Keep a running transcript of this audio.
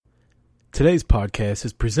Today's podcast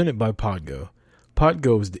is presented by Podgo.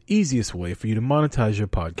 Podgo is the easiest way for you to monetize your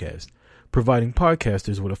podcast, providing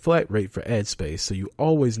podcasters with a flat rate for ad space so you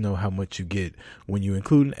always know how much you get when you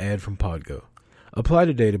include an ad from Podgo. Apply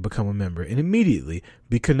today to become a member and immediately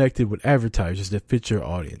be connected with advertisers that fit your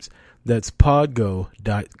audience. That's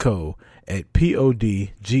podgo.co at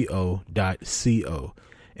podgo.co.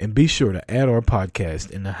 And be sure to add our podcast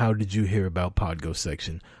in the How Did You Hear About Podgo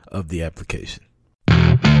section of the application.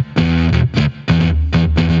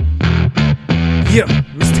 Yeah,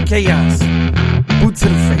 Mr. Chaos, boot to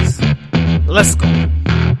the face. Let's go.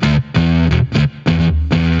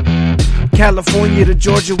 California to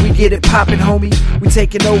Georgia, we get it poppin', homie. We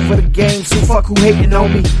taking over the game, so fuck who hatin',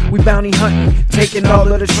 homie. We bounty hunting, taking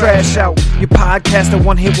all of the trash out. Your podcast a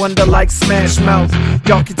one-hit wonder like Smash Mouth.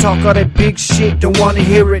 Y'all can talk all that big shit, don't wanna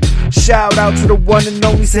hear it. Shout out to the one and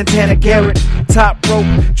only Santana Garrett. Top rope,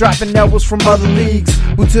 dropping elbows from other leagues.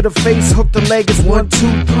 Boot to the face, hook the leg, it's 1,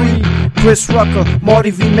 2, 3. Chris Rucker, Marty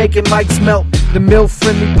V making mics melt. The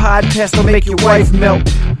mill-friendly podcast will make your wife melt.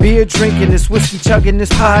 Beer drinking, this whiskey chugging, this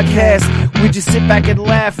podcast. We just sit back and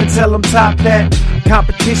laugh and tell them top that.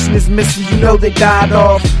 Competition is missing, you know they died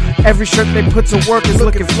off. Every shirt they put to work is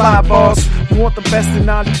looking fly, boss. You want the best in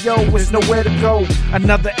audio, there's nowhere to go.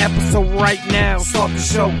 Another episode right now, start the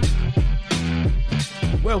show.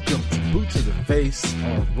 Welcome to Boot to the Face,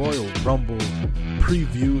 our Royal Rumble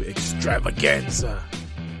preview extravaganza.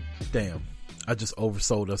 Damn, I just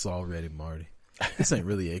oversold us already, Marty. This ain't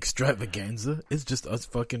really extravaganza. It's just us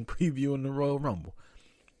fucking previewing the Royal Rumble.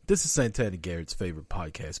 This is Santana Garrett's favorite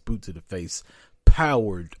podcast, Boot to the Face,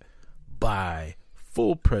 powered by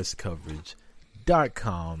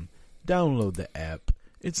FullPressCoverage.com. Download the app.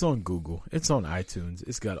 It's on Google. It's on iTunes.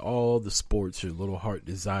 It's got all the sports your little heart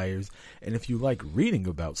desires. And if you like reading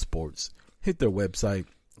about sports, hit their website.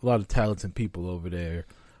 A lot of talented people over there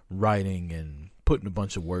writing and putting a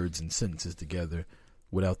bunch of words and sentences together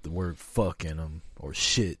without the word fuck in them or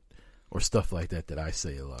shit or stuff like that I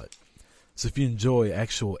say a lot. So if you enjoy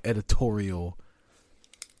actual editorial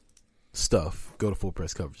stuff, go to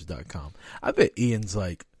FullPressCoverage.com. I bet Ian's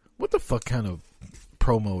like, what the fuck kind of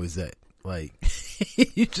promo is that? Like,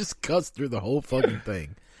 you just cuss through the whole fucking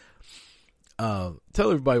thing. Tell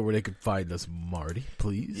everybody where they can find us, Marty,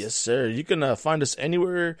 please. Yes, sir. You can find us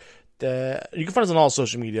anywhere. You can find us on all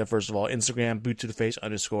social media, first of all. Instagram, Boot to the Face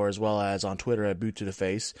 _ as well as on Twitter at Boot to the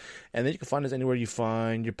Face. And then you can find us anywhere you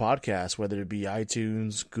find your podcast, whether it be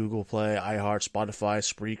iTunes, Google Play, iHeart, Spotify,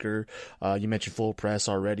 Spreaker. You mentioned Full Press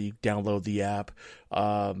already. Download the app.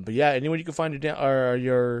 But yeah, anywhere you can find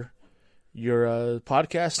your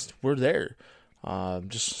podcast, we're there.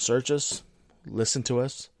 Just search us, listen to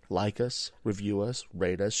us. Like us, review us,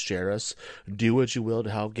 rate us, share us, do what you will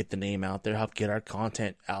to help get the name out there, help get our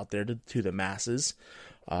content out there to the masses.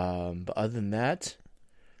 But other than that,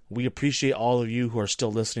 we appreciate all of you who are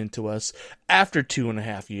still listening to us after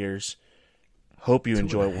 2.5 years. Hope you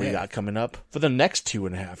enjoy what we got coming up for the next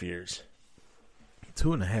 2.5 years.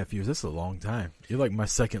 2.5 years, that's a long time. You're like my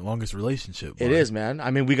second longest relationship. It is, man.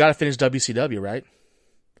 I mean, we got to finish WCW, right?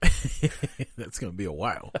 That's going to be a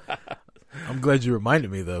while. I'm glad you reminded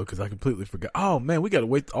me, though, because I completely forgot. Oh, man, we got to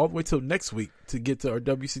wait all the way till next week to get to our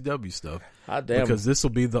WCW stuff. God damn. Because this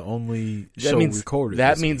will be the only show recorded.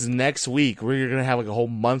 That means next week we're going to have like a whole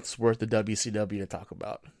month's worth of WCW to talk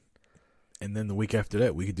about. And then the week after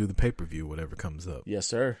that, we could do the pay-per-view, whatever comes up. Yes,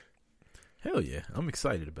 sir. Hell yeah. I'm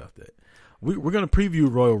excited about that. We're going to preview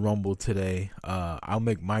Royal Rumble today. I'll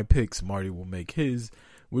make my picks. Marty will make his.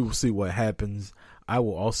 We will see what happens. I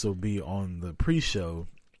will also be on the pre-show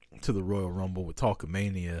to the Royal Rumble with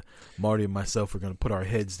Talkamania. Marty and myself are going to put our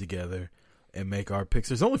heads together and make our picks.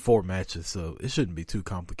 There's only 4 matches, so it shouldn't be too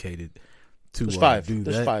complicated to There's 5. do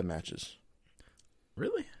that. There's 5 matches.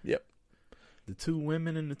 Really? Yep. The 2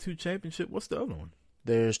 women and the 2 championship. What's the other one?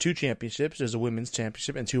 There's 2 championships. There's a women's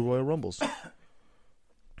championship and 2 Royal Rumbles.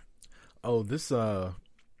 Oh, this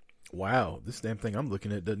wow, this damn thing I'm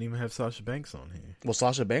looking at doesn't even have Sasha Banks on here. Well,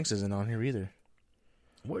 Sasha Banks isn't on here either.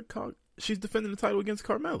 She's defending the title against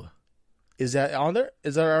Carmella. Is that on there?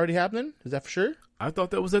 Is that already happening? Is that for sure? I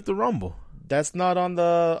thought that was at the Rumble. That's not on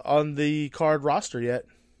the card roster yet.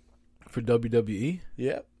 For WWE?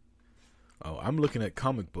 Yep. Oh, I'm looking at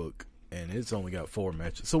Comic Book, and it's only got 4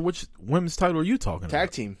 matches. So which women's title are you talking about?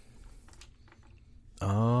 Tag team.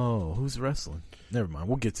 Oh, who's wrestling? Never mind.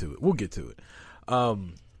 We'll get to it.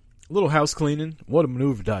 Little house cleaning.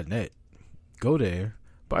 Whatamaneuver.net. Go there.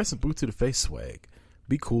 Buy some Boot to the Face swag.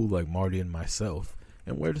 Be cool like Marty and myself.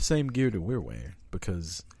 And wear the same gear that we're wearing.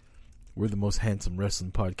 Because we're the most handsome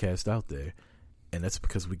wrestling podcast out there. And that's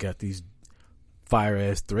because we got these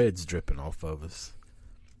fire-ass threads dripping off of us.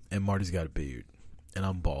 and Marty's got a beard, and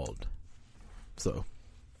I'm bald. So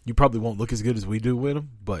you probably won't look as good as we do with him,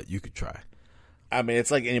 but you could try. I mean,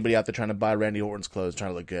 it's like anybody out there trying to buy Randy Orton's clothes,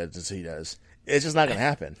 trying to look good as he does. It's just not going to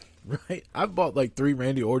happen. Right? I've bought like 3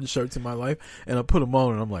 Randy Orton shirts in my life, and I put them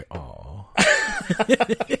on, and I'm like, oh.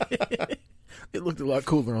 It looked a lot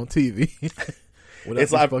cooler on TV.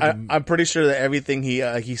 It's like, I'm pretty sure that everything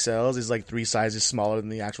he sells is like 3 sizes smaller than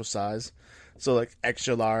the actual size. So like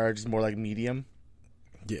extra large is more like medium.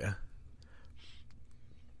 Yeah.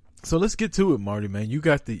 So let's get to it, Marty, man. You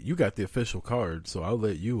got the official card, so I'll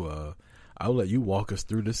let you walk us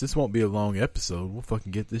through this. This won't be a long episode. We'll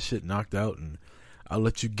fucking get this shit knocked out, and I'll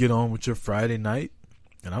let you get on with your Friday night,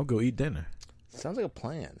 and I'll go eat dinner. Sounds like a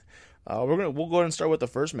plan. We'll go ahead and start with the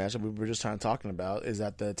first match that we were just kind of talking about. Is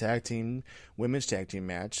that the women's tag team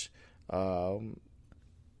match?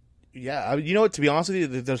 Yeah, you know what? To be honest with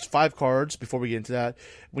you, there's 5 cards. Before we get into that,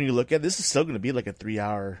 when you look at it, this is still going to be like a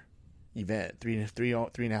 3-hour event,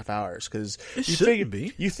 3.5 hours, because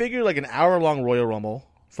you figure like an hour-long Royal Rumble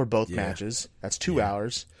for both matches. That's 2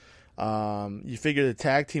 hours. You figure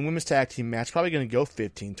the women's tag team match probably going to go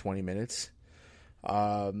 15-20 minutes.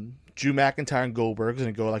 Drew McIntyre and Goldberg is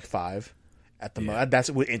going to go like 5 at the moment. That's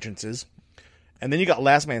with entrances. And then you got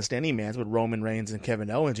last man standing match with Roman Reigns and Kevin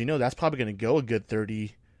Owens. You know that's probably going to go a good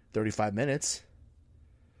 30-35 minutes.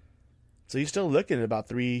 So you're still looking at about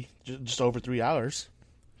just over 3 hours.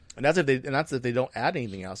 And that's if they don't add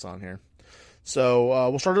anything else on here. So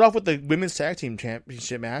we'll start it off with the women's tag team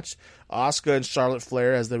championship match. Asuka and Charlotte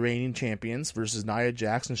Flair as the reigning champions versus Nia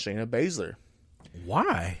Jax and Shayna Baszler.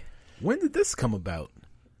 Why? When did this come about?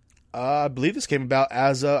 I believe this came about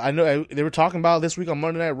as I know they were talking about it this week on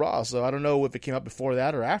Monday Night Raw. So I don't know if it came out before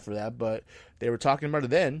that or after that, but they were talking about it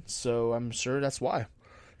then. So I'm sure that's why.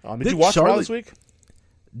 Did you watch Raw this week?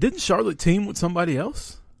 Didn't Charlotte team with somebody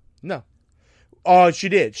else? No. She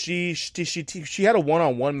did. She had a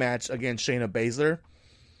one-on-one match against Shayna Baszler,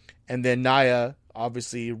 and then Nia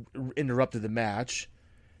obviously interrupted the match,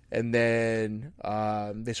 and then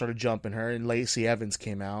they started jumping her, and Lacey Evans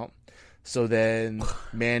came out. So then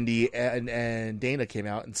Mandy and Dana came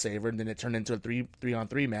out and saved her, and then it turned into a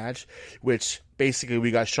 3-on-3 match, which basically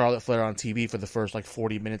we got Charlotte Flair on TV for the first like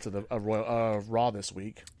 40 minutes of Raw this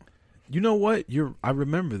week. You know what? I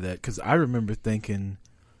remember that because I remember thinking,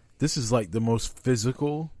 this is like the most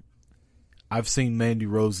physical I've seen Mandy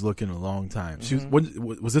Rose look in a long time.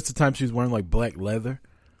 Mm-hmm. Was this the time she was wearing like black leather?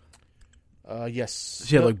 Yes.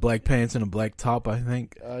 She had like black pants and a black top, I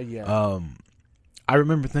think. Yeah. I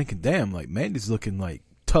remember thinking, damn, like Mandy's looking like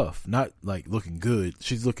tough, not like looking good.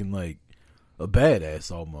 She's looking like a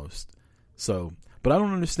badass almost. So, but I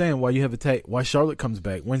don't understand why you have why Charlotte comes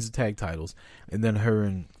back, wins the tag titles, and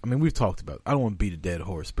then we've talked about it. I don't want to beat a dead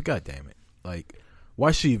horse, but god damn it. Like,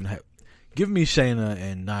 why she even have... Give me Shayna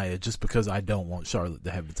and Nia just because I don't want Charlotte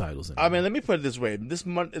to have the titles anymore. I mean, let me put it this way. This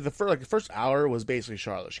month, the first hour was basically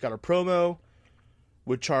Charlotte. She got her promo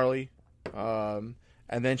with Charlie, and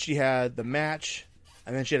then she had the match,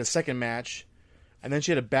 and then she had a second match, and then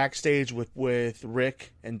she had a backstage with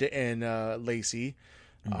Rick and Lacey.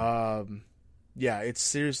 Mm-hmm. Yeah, it's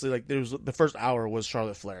seriously like the first hour was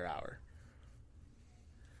Charlotte Flair hour.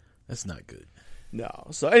 That's not good. No.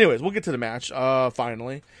 So, anyways, we'll get to the match.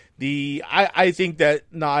 Finally, I think that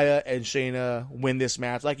Nia and Shayna win this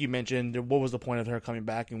match. Like you mentioned, what was the point of her coming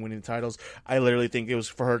back and winning the titles? I literally think it was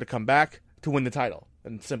for her to come back to win the title,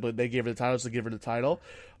 and simply they gave her the titles to give her the title.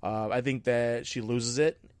 I think that she loses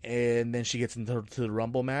it, and then she gets into the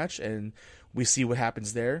Rumble match, and we see what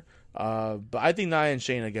happens there. But I think Nia and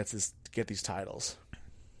Shayna get these titles.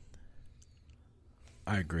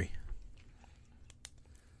 I agree.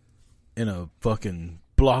 In a fucking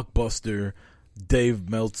blockbuster, Dave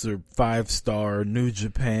Meltzer 5-star New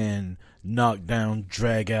Japan knockdown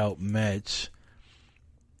drag out match,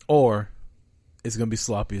 or it's gonna be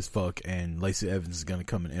sloppy as fuck and Lacey Evans is gonna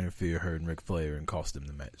come and interfere her and Ric Flair and cost them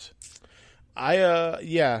the match. I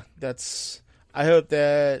hope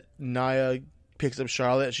that Nia picks up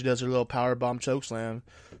Charlotte. She does her little powerbomb chokeslam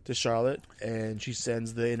to Charlotte, and she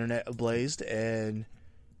sends the internet ablaze. And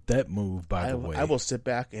that move, by the way, I will sit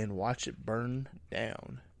back and watch it burn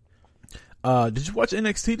down. Did you watch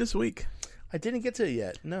NXT this week? I didn't get to it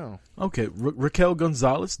yet. No. Okay, Raquel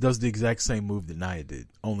Gonzalez does the exact same move that Nia did,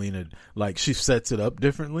 only she sets it up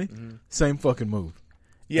differently. Mm-hmm. Same fucking move.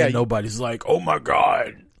 Yeah, and nobody's like, "Oh my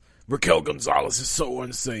god, Raquel Gonzalez is so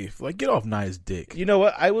unsafe." Like, get off Nia's dick. You know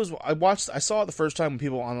what? I saw it the first time when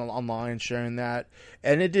people online sharing that,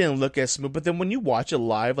 and it didn't look as smooth. But then when you watch it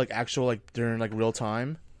live, during real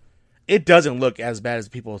time, it doesn't look as bad as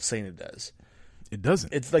people are saying it does. It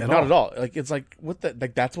doesn't. It's like not at all. Like it's like what the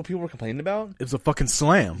like that's what people were complaining about. It was a fucking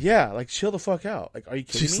slam. Yeah, like chill the fuck out. Like, are you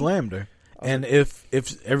kidding me? She slammed her. And if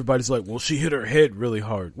everybody's like, well, she hit her head really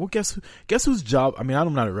hard. Well, guess whose job? I mean,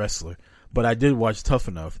 I'm not a wrestler, but I did watch Tough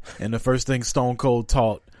Enough, and the first thing Stone Cold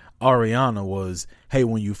taught Ariana was, hey,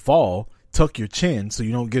 when you fall, tuck your chin so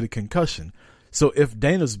you don't get a concussion. So if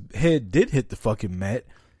Dana's head did hit the fucking mat,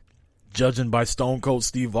 judging by Stone Cold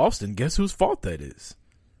Steve Austin, guess whose fault that is?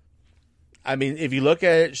 I mean, if you look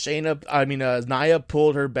at it, Nia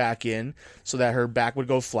pulled her back in so that her back would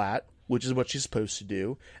go flat, which is what she's supposed to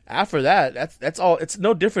do. After that, that's all. It's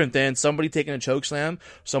no different than somebody taking a choke slam,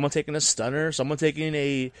 someone taking a stunner, someone taking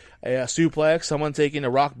a suplex, someone taking a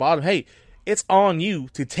rock bottom. Hey, it's on you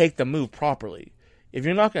to take the move properly. If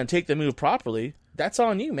you're not going to take the move properly, that's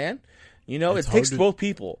on you, man. You know, it takes both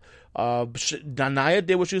people. Nia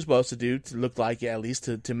did what she was supposed to do to look like it, at least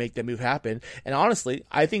to make that move happen. And honestly,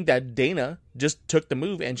 I think that Dana just took the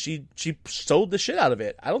move and she sold the shit out of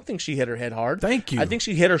it. I don't think she hit her head hard. Thank you. I think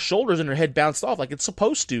she hit her shoulders and her head bounced off like it's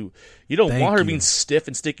supposed to. You don't want her being stiff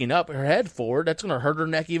and sticking up her head forward. That's going to hurt her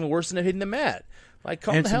neck even worse than it hitting the mat. Like,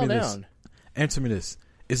 calm the hell down. Answer me this.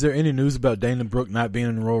 Is there any news about Dana Brooke not being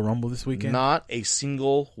in the Royal Rumble this weekend? Not a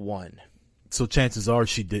single one. So chances are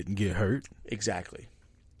she didn't get hurt. Exactly.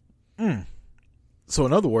 So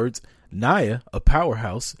in other words, Nia, a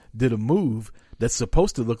powerhouse, did a move that's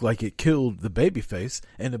supposed to look like it killed the babyface,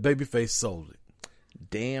 and the babyface sold it.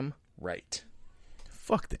 Damn right.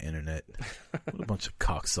 Fuck the internet. What a bunch of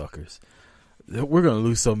cocksuckers. We're gonna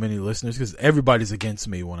lose so many listeners because everybody's against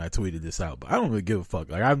me when I tweeted this out. But I don't really give a fuck.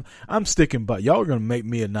 Like I'm sticking by. Y'all are gonna make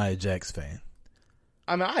me a Nia Jax fan.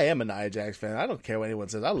 I mean, I am a Nia Jax fan. I don't care what anyone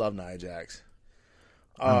says. I love Nia Jax.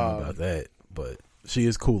 I don't know about that, but she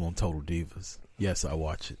is cool on Total Divas. Yes, I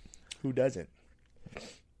watch it. Who doesn't?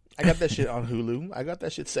 I got that shit on Hulu. I got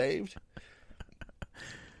that shit saved.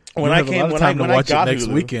 When I got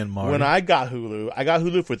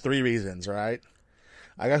Hulu for 3 reasons, right?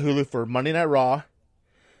 I got Hulu for Monday Night Raw,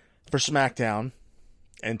 for SmackDown,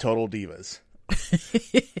 and Total Divas.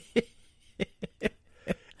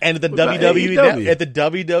 And if the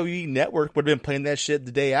WWE Network would have been playing that shit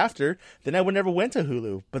the day after, then I would never went to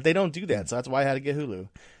Hulu. But they don't do that, so that's why I had to get Hulu.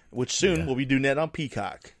 Which soon we'll be doing that on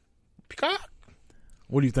Peacock. Peacock.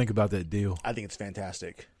 What do you think about that deal? I think it's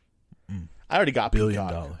fantastic. I already got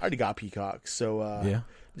Peacock. So it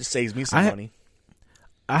just saves me some money.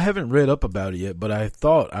 I haven't read up about it yet, but I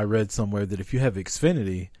thought I read somewhere that if you have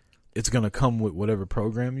Xfinity, it's going to come with whatever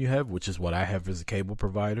program you have, which is what I have as a cable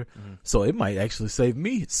provider. So it might actually save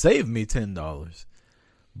me $10.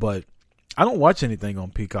 But I don't watch anything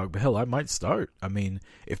on Peacock, but hell, I might start. I mean,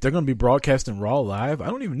 if they're going to be broadcasting Raw live, I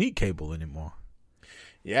don't even need cable anymore.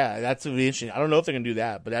 Yeah, that's really interesting. I don't know if they're going to do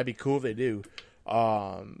that, but that'd be cool if they do.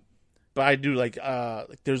 But I do like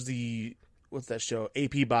there's what's that show?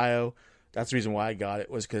 AP Bio. That's the reason why I got it,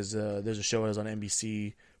 was because there's a show that was on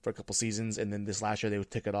NBC for a couple seasons, and then this last year they would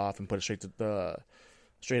take it off and put it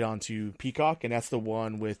straight onto Peacock, and that's the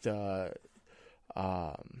one with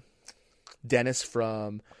Dennis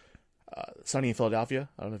from Sunny in Philadelphia.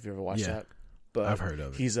 I don't know if you ever watched that, but I've heard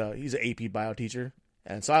of it. He's an AP Bio teacher,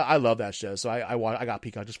 and so I love that show. So I got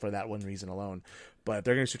Peacock just for that one reason alone. But if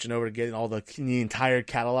they're going to switch over to getting all the entire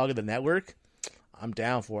catalog of the network, I'm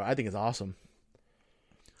down for it. I think it's awesome.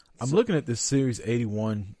 I'm looking at this Series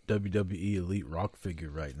 81 WWE Elite Rock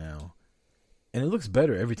figure right now, and it looks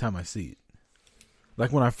better every time I see it.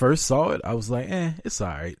 Like when I first saw it, I was like, it's all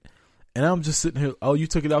right. And I'm just sitting here, oh, you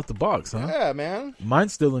took it out the box, huh? Yeah, man.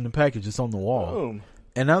 Mine's still in the package. It's on the wall. Boom.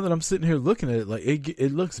 And now that I'm sitting here looking at it, like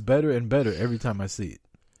it looks better and better every time I see it.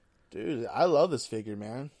 Dude, I love this figure,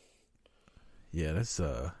 man. Yeah, that's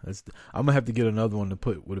I'm gonna have to get another one to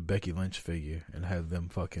put with a Becky Lynch figure and have them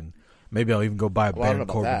fucking. Maybe I'll even go buy a Baron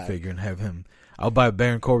Corbin figure and have him. I'll buy a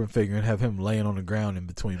Baron Corbin figure and have him laying on the ground in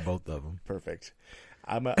between both of them. Perfect.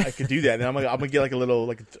 I could do that. And I'm gonna get like a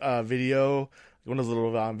little video, one of those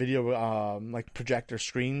little video like projector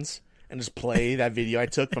screens, and just play that video I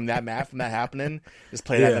took from that happening. Just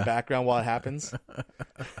play that in the background while it happens.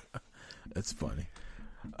 That's funny.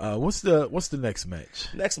 What's the next match?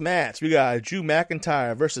 Next match, we got Drew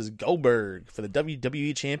McIntyre versus Goldberg for the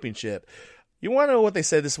WWE Championship. You want to know what they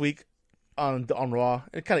said this week on Raw?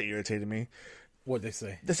 It kind of irritated me. What'd they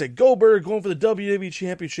say? They said Goldberg going for the WWE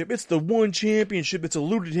Championship. It's the one championship that's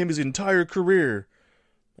eluded him his entire career.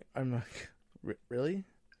 I'm like, really?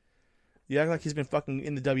 You act like he's been fucking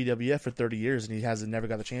in the WWF for 30 years and he never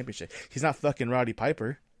got the championship. He's not fucking Roddy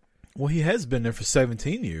Piper. Well, he has been there for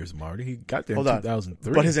 17 years, Marty. He got there in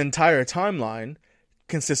 2003. But his entire timeline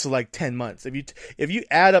consists of like 10 months. If you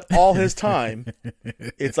add up all his time,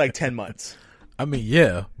 it's like 10 months. I mean,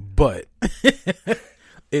 yeah, but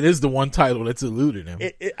it is the one title that's eluded him.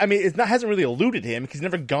 It hasn't really eluded him because he's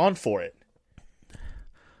never gone for it.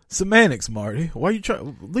 Semantics, Marty. Why are you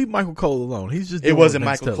trying? Leave Michael Cole alone. He's just. It wasn't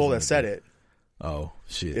Michael Cole that said it. Oh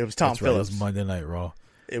shit! It was Tom That's Phillips. Right. It was Monday Night Raw.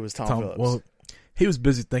 It was Tom Phillips. Well, he was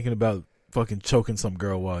busy thinking about fucking choking some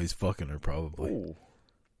girl while he's fucking her. Probably. Ooh.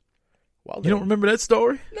 Well, you don't remember that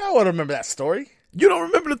story? No, I don't remember that story. You don't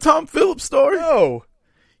remember the Tom Phillips story? No.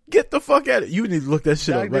 Get the fuck out of it. You need to look that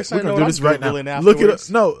shit up. Right? We're gonna do this right now. Look it up.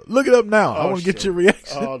 No, look it up now. I want to shit. get your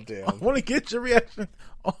reaction. Oh damn! I want to get your reaction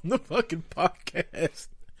on the fucking podcast.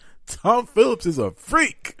 Tom Phillips is a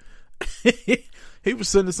freak. He was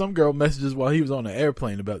sending some girl messages while he was on the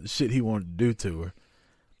airplane about the shit he wanted to do to her,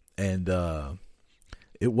 and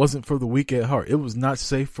it wasn't for the weak at heart. It was not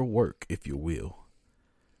safe for work, if you will.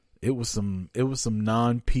 It was some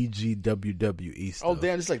non-PG WWE stuff. Oh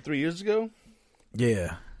damn! This is like 3 years ago.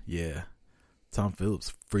 Yeah. Tom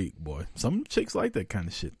Phillips, freak boy. Some chicks like that kind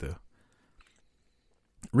of shit though.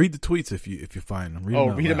 Read the tweets if you find them.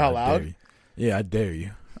 Read them out loud. Yeah, I dare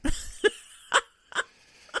you.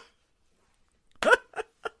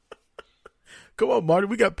 Come on, Marty.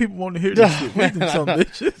 We got people wanting to hear this shit. Read them some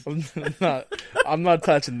bitches. I'm not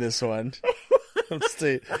touching this one. Let's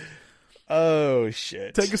see. Oh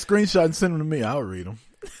shit! Take a screenshot and send them to me. I'll read them.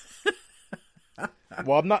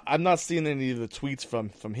 Well, I'm not seeing any of the tweets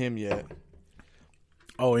from him yet.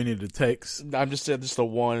 Oh, any of the texts? I'm just the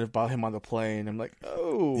one about him on the plane. I'm like,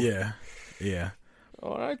 oh yeah.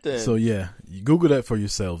 All right then. So yeah, you Google that for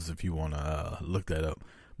yourselves if you want to look that up.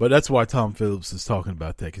 But that's why Tom Phillips is talking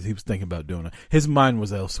about that, because he was thinking about doing it. His mind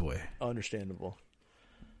was elsewhere. Understandable.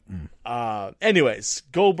 Anyways,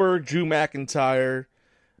 Goldberg, Drew McIntyre.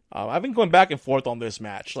 I've been going back and forth on this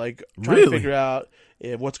match, like trying to figure out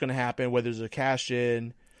what's going to happen, whether there's a cash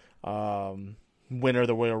in, winner of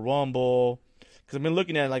the Royal Rumble. Because I've been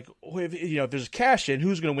looking at if there's a cash in,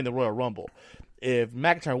 who's going to win the Royal Rumble? If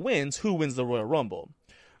McIntyre wins, who wins the Royal Rumble?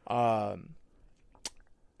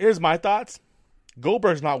 Here's my thoughts.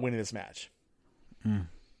 Goldberg's not winning this match.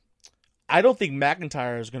 I don't think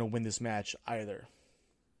McIntyre is going to win this match either.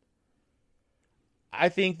 I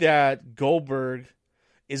think that Goldberg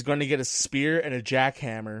is going to get a spear and a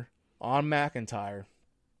jackhammer on McIntyre,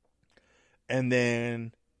 and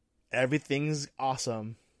then everything's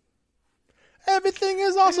awesome. Everything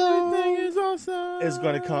is awesome. Is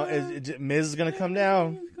going to come. Miz is going to come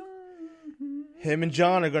down. Him and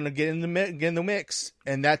John are going to get in the mix,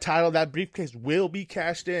 and that title, that briefcase, will be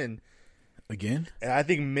cashed in again. And I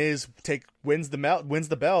think Miz wins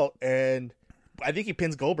the belt, and I think he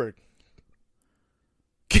pins Goldberg.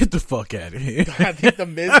 Get the fuck out of here! I think the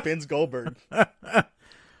Miz pins Goldberg.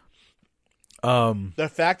 The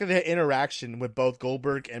fact of the interaction with both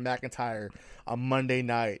Goldberg and McIntyre on Monday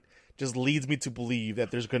night just leads me to believe that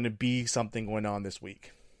there's going to be something going on this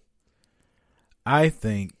week. I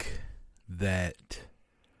think that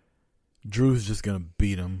Drew's just going to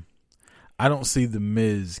beat him. I don't see the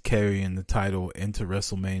Miz carrying the title into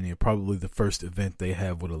WrestleMania, probably the first event they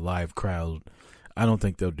have with a live crowd. I don't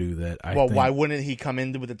think they'll do that. Why wouldn't he come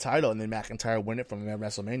in with the title and then McIntyre win it from a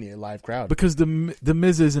WrestleMania live crowd? Because the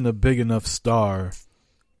Miz isn't a big enough star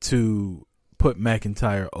to put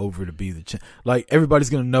McIntyre over to be the champ. Like, everybody's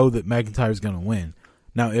going to know that McIntyre's going to win.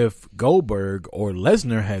 Now, if Goldberg or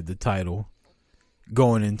Lesnar had the title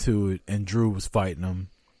going into it and Drew was fighting him,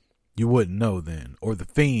 you wouldn't know then. Or The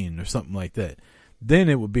Fiend or something like that. Then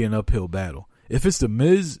it would be an uphill battle. If it's the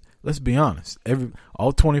Miz, let's be honest.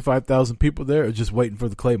 All 25,000 people there are just waiting for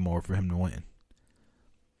the Claymore for him to win.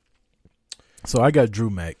 So I got Drew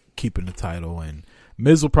Mac keeping the title, and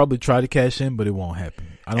Miz will probably try to cash in, but it won't happen.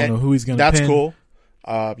 I don't know who he's going to pin. That's cool.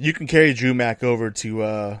 You can carry Drew Mac over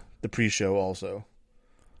to the pre-show also.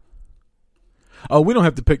 Oh, we don't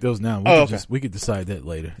have to pick those now. We could decide that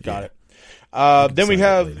later. Got it. Then we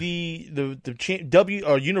have the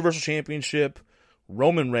Universal Championship,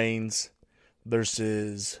 Roman Reigns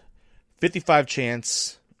versus 55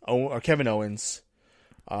 Chance or Kevin Owens.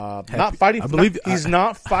 Not fighting. He's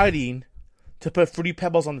not fighting to put Fruity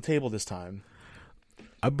Pebbles on the table this time.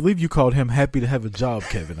 I believe you called him Happy to Have a Job,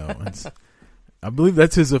 Kevin Owens. I believe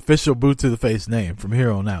that's his official boot to the face name from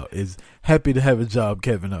here on out, is Happy to Have a Job,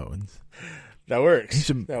 Kevin Owens. That works.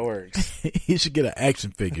 That works. He should get an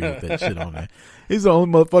action figure with that shit on there. He's the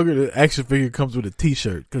only motherfucker that action figure comes with a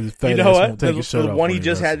T-shirt because his fat ass won't take his shirt off. The one he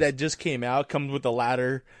just had that just came out comes with a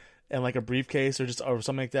ladder and like a briefcase or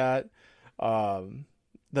something like that.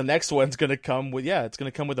 The next one's gonna come with it's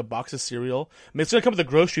gonna come with a box of cereal. I mean, it's gonna come with a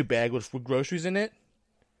grocery bag with groceries in it.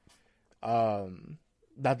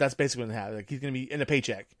 That's basically gonna happen. Like, he's gonna be in a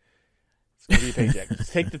paycheck. It's gonna be a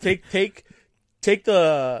paycheck. take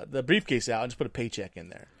the briefcase out and just put a paycheck in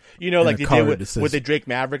there. You know, And like a they card did that says- with the Drake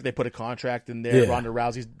Maverick, they put a contract in there. Yeah. Ronda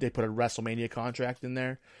Rousey, they put a WrestleMania contract in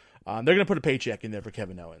there. They're going to put a paycheck in there for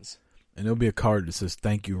Kevin Owens. And there'll be a card that says,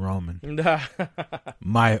 "Thank you, Roman, No,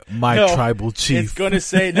 my tribal chief." it's going to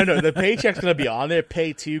say, no, the paycheck's going to be on there,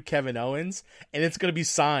 pay to Kevin Owens, and it's going to be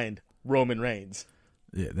signed Roman Reigns.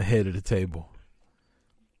 Yeah, the head of the table.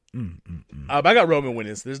 I got Roman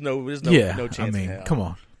winning this. There's no Yeah, no chance I mean, in hell. come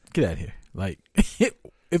on, get out of here. Like,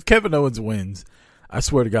 if Kevin Owens wins, I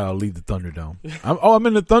swear to God, I'll leave the Thunderdome. I'm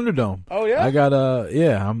in the Thunderdome. Oh, yeah? I got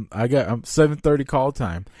I'm 7:30 call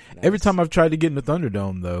time. Nice. Every time I've tried to get in the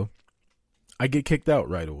Thunderdome, though, I get kicked out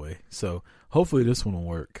right away. So hopefully this one will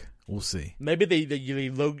work. We'll see. Maybe they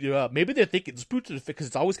load you up. Maybe they're thinking it's boot to the face because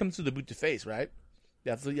it's always comes through the boot to face, right?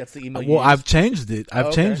 That's the email. Well, I've changed it. I've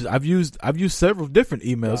okay. changed it. I've used several different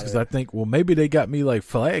emails because I think, well, maybe they got me like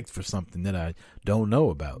flagged for something that I don't know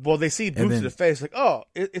about. Well, they see boot to the face, like, oh,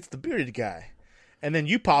 it's the bearded guy, and then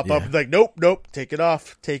you pop Yeah. up like, nope, take it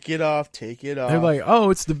off. They're like, oh,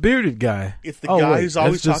 it's the bearded guy. It's the Oh, guy wait, who's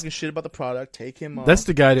always that's just- talking shit about the product. Take him off. That's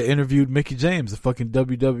the guy that interviewed Mickey James, the fucking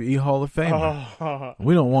WWE Hall of Famer. Oh,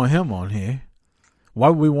 We don't want him on here. Why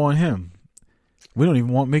would we want him? We don't even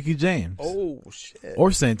want Mickey James oh shit!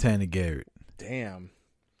 or Santana Garrett. Damn.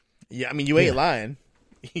 Yeah, I mean, you ain't lying.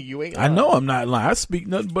 You ain't. I lying. know I'm not lying. I speak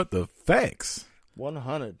nothing but the facts.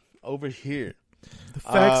 100 over here. The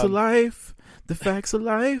facts of life. The facts of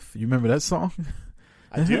life. You remember that song?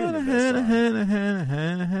 I do remember that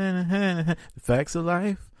song. The facts of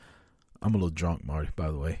life. I'm a little drunk, Marty,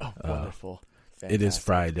 by the way. Oh, wonderful. It is Fantastic.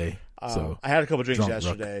 Friday. So I had a couple drinks drunk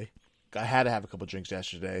yesterday. I had to have a couple drinks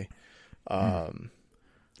yesterday.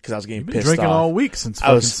 Because I was getting you've been pissed drinking off. all week since I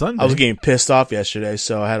fucking was Sunday. I was getting pissed off yesterday,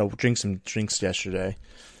 so I had to drink some drinks yesterday.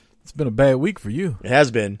 It's been a bad week for you. It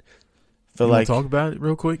has been. Feel You want like to talk about it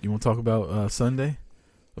real quick? You want to talk about Sunday?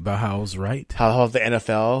 About how I was right? how the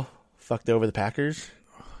NFL fucked over the Packers.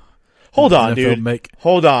 Hold on, NFL dude.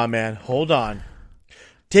 Hold on, man. Hold on.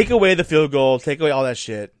 Take away the field goal. Take away all that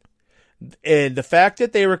shit. And the fact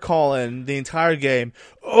that they were calling the entire game,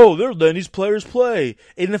 oh, they're letting these players play.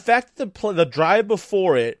 And the fact that the drive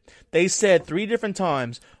before it, they said 3 different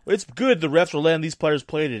times, well, it's good the refs are letting these players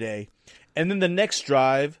play today. And then the next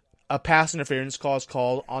drive, a pass interference call is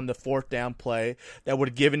called on the 4th down play that would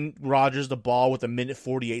have given Rodgers the ball with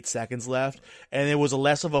 1:48 left. And it was a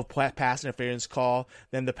less of a pass interference call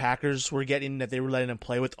than the Packers were getting that they were letting them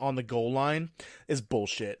play with on the goal line is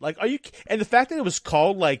bullshit. Like, are you? And the fact that it was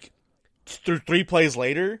called like 3 plays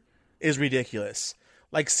later is ridiculous.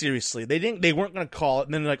 Like, seriously, they weren't gonna call it,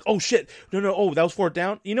 and then they're like, oh shit, no, oh, that was 4th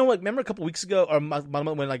down. You know, like, remember a couple weeks ago, or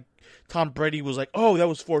when like Tom Brady was like, oh, that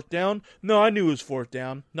was 4th down. No, I knew it was 4th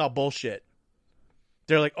down. No, bullshit.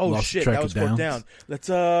 They're like, oh Lost shit, track that of was 4th downs. down. Let's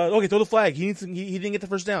okay, throw the flag. He didn't get the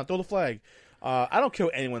first down. Throw the flag. I don't care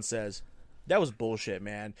what anyone says. That was bullshit,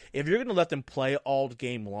 man. If you're gonna let them play all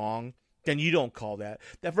game long, then you don't call that.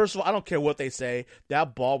 That first of all, I don't care what they say.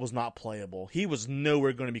 That ball was not playable. He was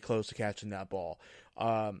nowhere going to be close to catching that ball.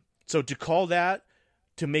 So to call that,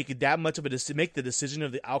 to make it that much of make the decision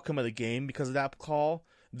of the outcome of the game because of that call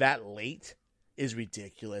that late is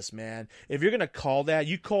ridiculous, man. If you're gonna call that,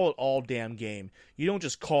 you call it all damn game. You don't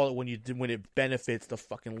just call it when it benefits the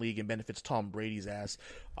fucking league and benefits Tom Brady's ass.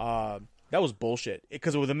 That was bullshit.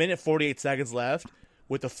 Because with 1:48 left,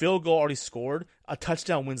 with the field goal already scored, a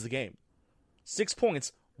touchdown wins the game. 6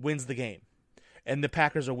 points wins the game. And the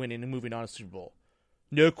Packers are winning and moving on to Super Bowl.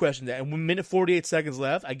 No question that. And when 1:48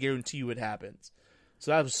 left, I guarantee you it happens.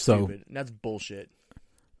 So that was stupid. And that's bullshit.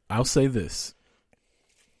 I'll say this.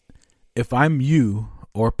 If I'm you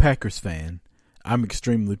or a Packers fan, I'm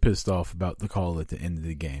extremely pissed off about the call at the end of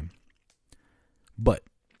the game. But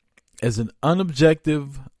as an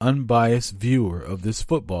unobjective, unbiased viewer of this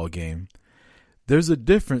football game, there's a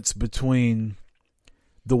difference between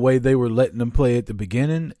the way they were letting them play at the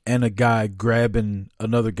beginning and a guy grabbing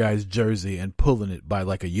another guy's jersey and pulling it by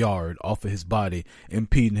like a yard off of his body,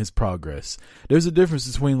 impeding his progress. There's a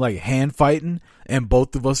difference between like hand fighting and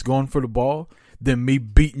both of us going for the ball than me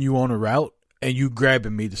beating you on a route and you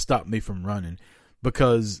grabbing me to stop me from running,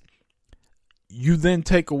 because you then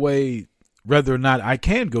take away whether or not I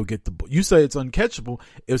can go get the ball. You say it's uncatchable.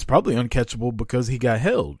 It was probably uncatchable because he got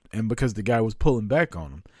held and because the guy was pulling back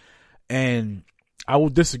on him. And I will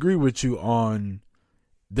disagree with you on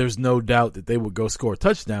there's no doubt that they would go score a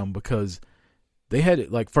touchdown, because they had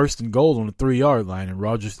it like 1st and goal on the 3-yard line and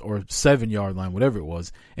Rodgers, or 7-yard line, whatever it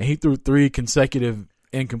was, and he threw 3 consecutive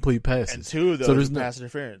incomplete passes. And 2 of those there's pass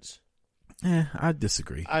interference. I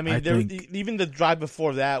disagree. I mean, even the drive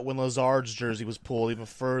before that, when Lazard's jersey was pulled even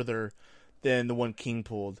further than the one King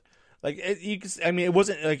pulled, Like it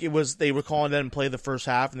wasn't like it was. They were calling them play the first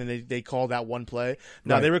half, and then they called that one play.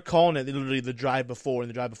 No, Right. they were calling it literally the drive before and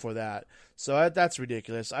the drive before that. So that's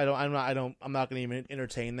ridiculous. I'm not going to even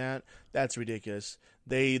entertain that. That's ridiculous.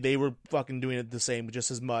 They were fucking doing it the same, just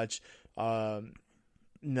as much. They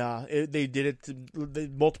did it to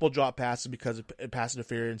multiple drop passes because of pass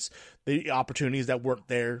interference. The opportunities that weren't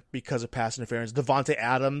there because of pass interference. Devontae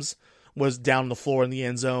Adams was down on the floor in the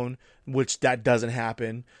end zone, which that doesn't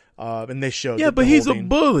happen. And they showed. Yeah, but he's a holding.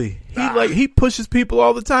 bully. He pushes people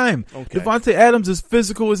all the time. Okay. Devontae Adams is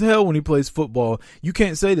physical as hell when he plays football. You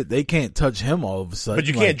can't say that they can't touch him all of a sudden. But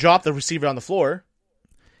you can't drop the receiver on the floor.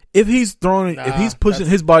 If he's throwing, if he's pushing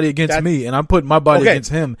his body against me, and I'm putting my body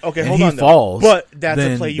against him, and hold he on, falls, but that's a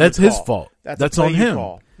then play you that's would his call. fault. That's That's a play on you him.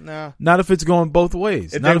 call. Nah. Not if it's going both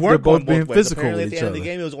ways. If Not if they're weren't both going being ways, physical apparently with at each the end of other. the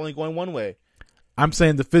game, it was only going one way. I'm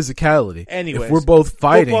saying the physicality. Anyways, if we're both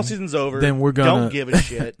fighting, football season's over. then we're gonna don't give a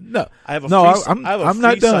shit. No, I have a no, free, I'm I have a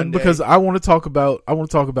not free done Sunday. because I want to talk about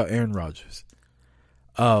Aaron Rodgers.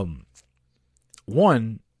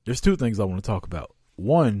 One, there's two things I want to talk about.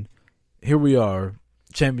 One, here we are,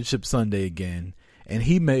 Championship Sunday again, and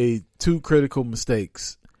he made two critical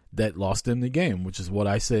mistakes that lost him the game, which is what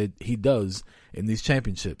I said he does in these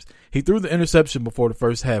championships. He threw the interception before the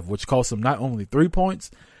first half, which cost him not only 3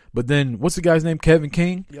 points, but then what's the guy's name? Kevin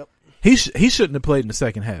King. Yep. He shouldn't have played in the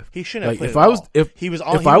second half. He shouldn't have played if at I was all. if he was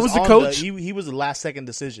on, if I was the coach, he was the last second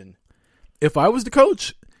decision. if I was the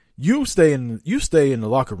coach, you stay in the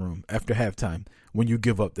locker room after halftime when you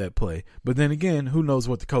give up that play. But then again, who knows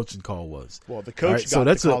what the coaching call was? Well, the coach All right,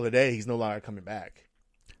 got the call today. He's no longer coming back.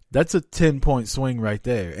 That's a 10-point swing right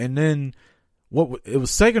there. And then it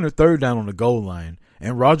was second or third down on the goal line,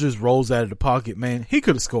 and Rodgers rolls out of the pocket. Man, he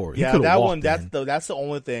could have scored. Yeah, he could have that walked one. in. That's the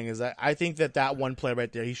only thing is that I think that one play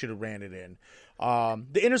right there he should have ran it in.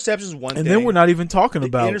 The interception is one and thing. then we're not even talking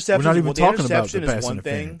about the interception pass is one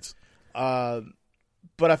interference. thing.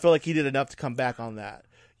 But I feel like he did enough to come back on that.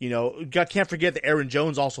 You know, can't forget that Aaron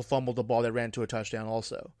Jones also fumbled the ball that ran to a touchdown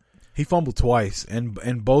also. He fumbled twice,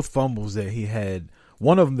 and both fumbles that he had,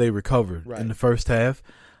 one of them they recovered in the first half.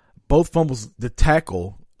 Both fumbles, the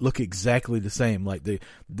tackle look exactly the same. Like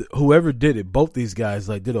whoever did it, both these guys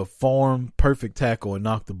did a form perfect tackle and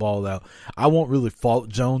knocked the ball out. I won't really fault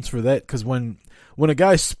Jones for that because when a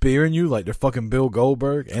guy's spearing you like they're fucking Bill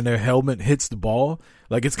Goldberg and their helmet hits the ball,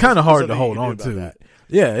 it's kind of hard to hold on to. That.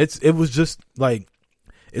 Yeah, it was just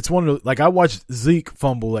it's one of the, I watched Zeke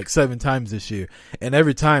fumble 7 times this year, and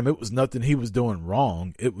every time it was nothing he was doing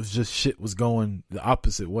wrong. It was just shit was going the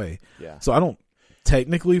opposite way. Yeah. So I don't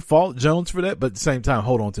technically fault Jones for that, but at the same time,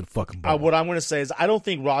 hold on to the fucking ball. What I'm going to say is I don't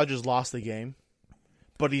think Rodgers lost the game,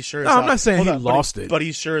 but he sure. I'm not saying he lost it, but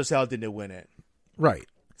he sure as hell didn't win it. Right.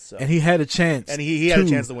 So. And he had a chance. And he had a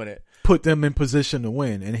chance to win it. Put them in position to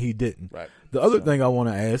win, and he didn't. Right. The other thing I want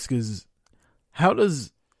to ask is, how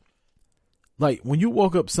does when you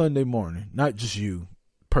woke up Sunday morning, not just you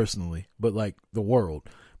personally, but the world,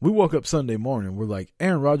 we woke up Sunday morning, we're like,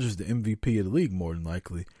 Aaron Rodgers is the MVP of the league more than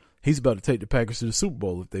likely. He's about to take the Packers to the Super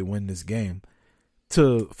Bowl if they win this game.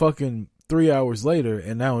 To fucking 3 hours later,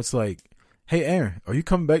 and now it's hey, Aaron, are you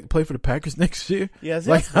coming back to play for the Packers next year? Yeah,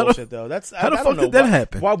 that's bullshit, though. How the fuck did that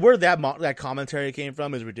happen? Where that commentary came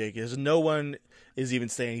from is ridiculous. No one is even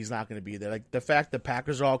saying he's not going to be there. The fact the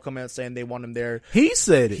Packers are all coming out saying they want him there. He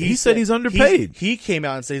said it. He said he's underpaid. He came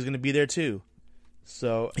out and said he's going to be there too.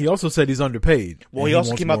 So he also said he's underpaid. Well, he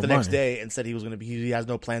also came out the next day and said he was going to be. He has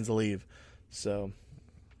no plans to leave. So,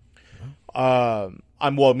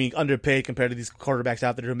 underpaid compared to these quarterbacks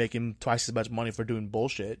out there who are making twice as much money for doing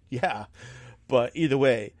bullshit. Yeah, but either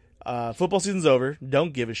way, football season's over.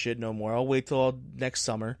 Don't give a shit no more. I'll wait till next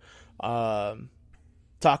summer.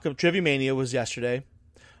 Talk of Trivia Mania was yesterday. I'm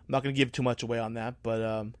not going to give too much away on that,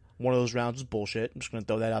 but one of those rounds was bullshit. I'm just going to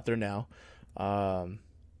throw that out there now.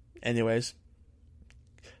 Anyways,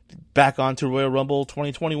 back on to Royal Rumble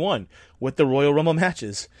 2021 with the Royal Rumble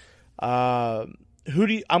matches. I'm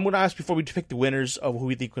going to ask before we pick the winners of who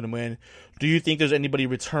we think going to win. Do you think there's anybody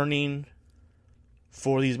returning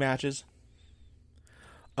for these matches?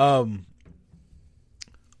 That's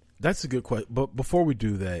a good question. But before we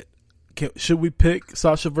do that, should we pick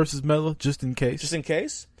Sasha versus Mela just in case? Just in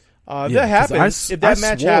case? If that happens, if that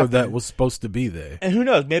match happens, that was supposed to be there. And who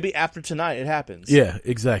knows? Maybe after tonight it happens. Yeah,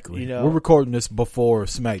 exactly. We're recording this before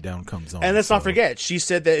SmackDown comes on. And let's not forget, she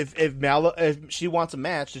said that if she wants a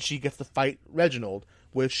match, that she gets to fight Reginald,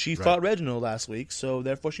 which she fought Reginald last week, so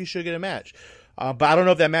therefore she should get a match. But I don't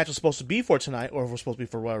know if that match was supposed to be for tonight or if it was supposed to be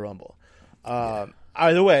for Royal Rumble.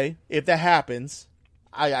 Either way, if that happens,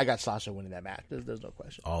 I got Sasha winning that match. There's no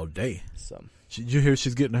question. All day. So Did you hear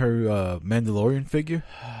she's getting her Mandalorian figure?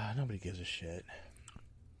 nobody gives a shit.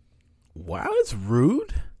 Wow, it's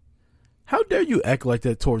rude. How dare you act like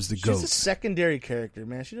that towards the She's GOAT? a secondary character,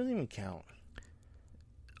 man. She doesn't even count.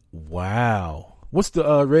 Wow. What's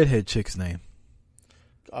the redhead chick's name?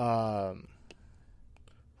 Why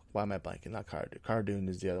am I blanking? Not Cara Dune. Cara Dune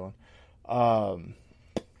is the other one.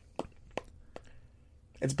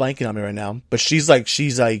 It's blanking on me right now. But she's like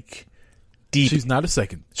deep. She's not a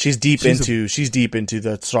second. She's deep into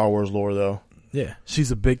the Star Wars lore, though. Yeah,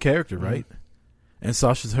 she's a big character, right? And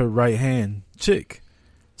Sasha's her right hand chick.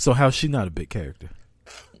 So how's she not a big character?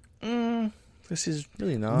 This is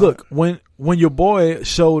really not. Look, when your boy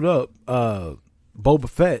showed up, Boba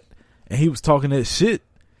Fett, and he was talking that shit,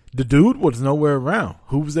 the dude was nowhere around.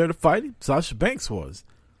 Who was there to fight him? Sasha Banks was.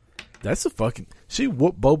 That's she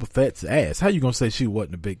whooped Boba Fett's ass. How you gonna say she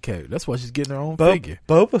wasn't a big character? That's why she's getting her own figure.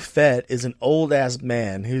 Boba Fett is an old ass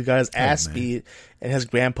man who got his ass beat and has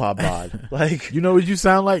grandpa bod. Like, you know what you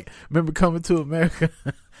sound like? Remember Coming to America?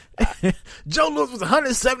 Joe Louis was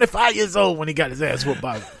 175 years old when he got his ass whooped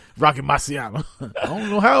by Rocky Marciano. I don't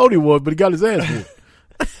know how old he was, but he got his ass whooped.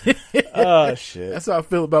 Oh shit. That's how I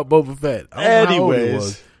feel about Boba Fett. I don't know how old he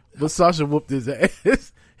was, but Sasha whooped his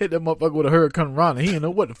ass. Hit that motherfucker with a Hurricane Rana. He didn't know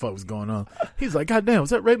what the fuck was going on. He's like, God damn, was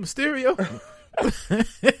that Rey Mysterio?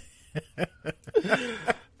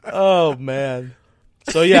 Oh man.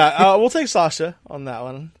 So yeah, we'll take Sasha on that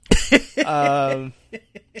one.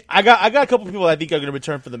 I got a couple people I think are going to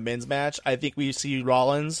return for the men's match. I think we see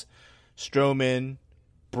Rollins, Strowman,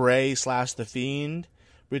 Bray / The Fiend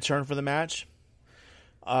return for the match.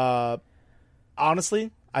 Honestly,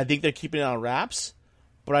 I think they're keeping it on wraps,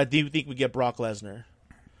 but I do think we get Brock Lesnar.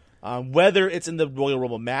 Whether it's in the Royal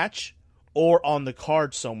Rumble match or on the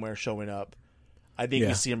card somewhere showing up, I think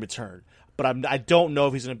we see him return. But I don't know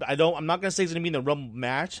if he's gonna. I'm not gonna say he's gonna be in the Rumble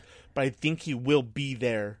match, but I think he will be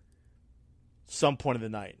there some point of the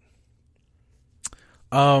night.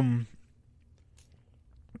 I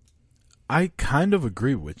kind of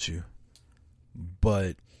agree with you,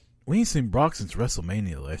 but we ain't seen Brock since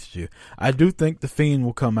WrestleMania last year. I do think the Fiend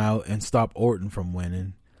will come out and stop Orton from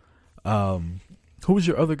winning. Who was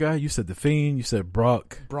your other guy? You said the Fiend. You said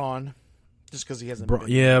Brock. Braun, just because he hasn't.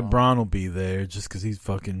 Braun will be there just because he's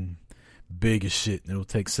fucking big as shit, and it'll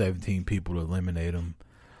take 17 people to eliminate him.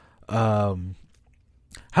 How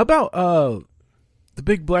about the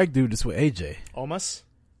big black dude that's with AJ? Omos?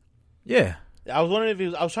 Yeah. I was wondering if he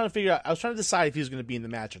was. I was trying to decide if he was going to be in the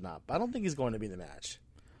match or not, but I don't think he's going to be in the match.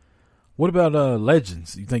 What about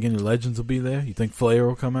Legends? You think any Legends will be there? You think Flair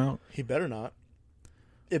will come out? He better not.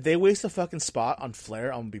 If they waste a fucking spot on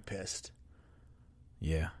Flair, I'm going to be pissed.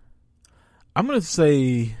 Yeah. I'm going to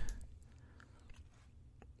say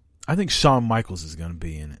I think Shawn Michaels is going to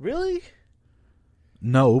be in it. Really?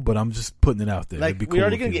 No, but I'm just putting it out there. Like, It'd be cool we're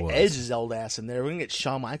already if going to he get was. Edge's old ass in there. We're going to get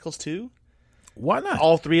Shawn Michaels too? Why not?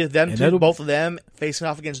 All three of them, And both of them facing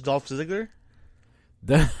off against Dolph Ziggler?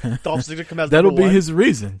 Dolph Ziggler comes out as That'll number be one. his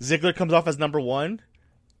reason. Ziggler comes off as number one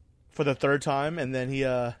for the third time, and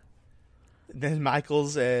then then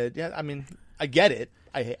Michaels. Yeah, I mean, I get it.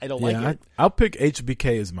 I don't like it. I'll pick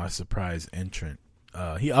HBK as my surprise entrant.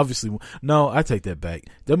 He obviously no. I take that back.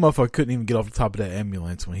 That motherfucker couldn't even get off the top of that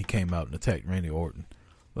ambulance when he came out and attacked Randy Orton.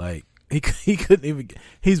 Like he couldn't even.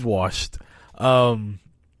 He's washed.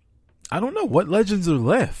 I don't know what legends are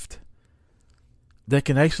left that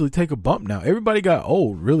can actually take a bump now. Everybody got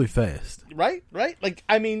old really fast. Right? Like,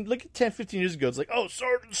 I mean, look at 10, 15 years ago. It's like, oh,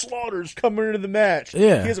 Sergeant Slaughter's coming into the match.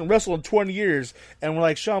 Yeah. He hasn't wrestled in 20 years. And we're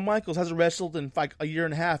like, Shawn Michaels hasn't wrestled in like a year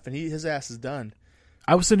and a half, and his ass is done.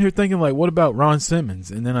 I was sitting here thinking, like, what about Ron Simmons?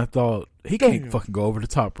 And then I thought, he can't fucking go over the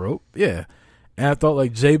top rope. Yeah. And I thought,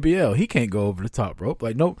 like, JBL, he can't go over the top rope.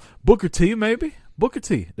 Like, no, Booker T, maybe? Booker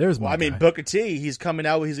T. There's my guy. Booker T, he's coming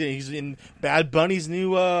out. He's in Bad Bunny's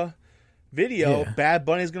new video. Yeah. Bad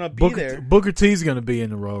Bunny's going to be there. Booker T's going to be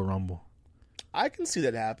in the Royal Rumble. I can see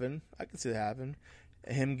that happen.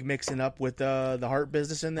 Him mixing up with the Hart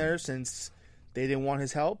Business in there since they didn't want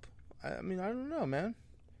his help. I mean, I don't know, man.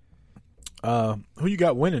 Who you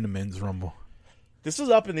got winning the men's Rumble? This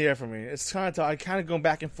was up in the air for me. It's kind of going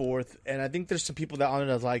back and forth, and I think there's some people that on it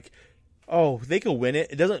that's like, oh, they could win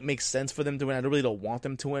it. It doesn't make sense for them to win. I really don't want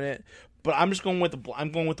them to win it, but I'm just going with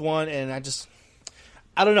one, and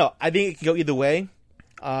I don't know. I think it can go either way.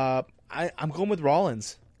 I'm going with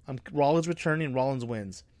Rollins. Rollins returning. Rollins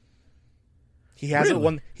wins. He hasn't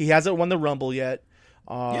won. He hasn't won the Rumble yet.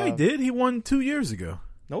 Yeah, he did. He won 2 years ago.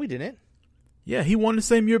 No, he didn't. Yeah, he won the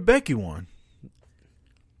same year Becky won.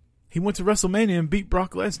 He went to WrestleMania and beat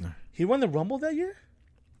Brock Lesnar. He won the Rumble that year?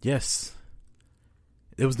 Yes.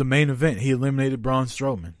 It was the main event. He eliminated Braun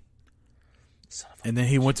Strowman. And then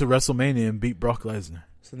he went to WrestleMania and beat Brock Lesnar.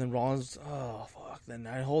 So then Rollins, oh, fuck. Then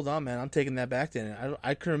hold on, man. I'm taking that back then.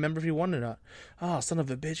 I couldn't remember if he won or not. Oh, son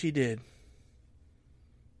of a bitch, he did.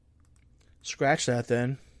 Scratch that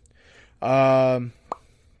then. The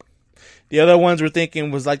other ones we're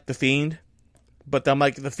thinking was like The Fiend. But I'm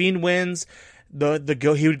like, The Fiend wins. He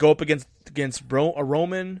would go up against a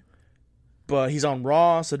Roman. But he's on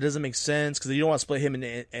Raw, so it doesn't make sense because you don't want to split him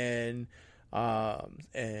and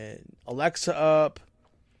Alexa up.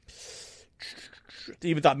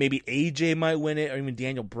 Even thought maybe AJ might win it, or even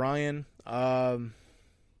Daniel Bryan. Damn,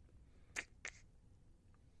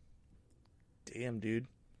 dude.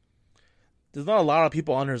 There's not a lot of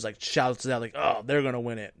people on there who's like shouts out like, "Oh, they're gonna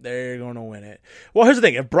win it. They're gonna win it." Well, here's the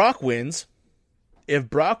thing: if Brock wins, if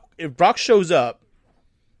Brock shows up,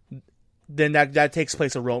 then that takes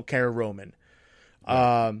place of care of Roman.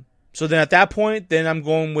 So then at that point, then I'm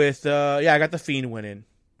going with I got The Fiend winning.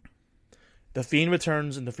 The Fiend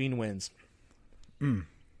returns and The Fiend wins.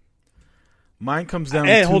 Mine comes down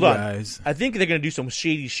to two guys. I think they're gonna do some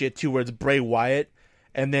shady shit too, where it's Bray Wyatt,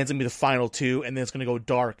 and then it's gonna be the final two, and then it's gonna go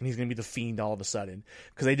dark, and he's gonna be The Fiend all of a sudden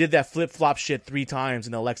because they did that flip flop shit 3 times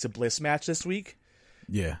in the Alexa Bliss match this week.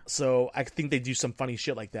 Yeah. So I think they do some funny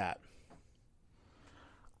shit like that.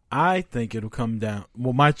 I think it'll come down.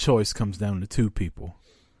 Well, my choice comes down to 2 people,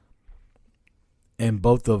 and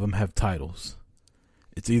both of them have titles.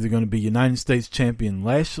 It's either going to be United States Champion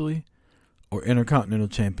Lashley or Intercontinental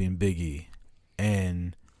Champion Big E.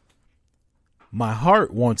 And my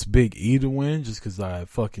heart wants Big E to win just because I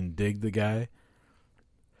fucking dig the guy.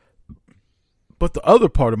 But the other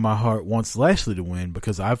part of my heart wants Lashley to win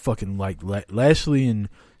because I fucking like Lashley and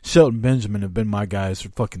Shelton Benjamin have been my guys for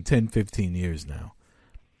fucking 10, 15 years now.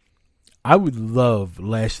 I would love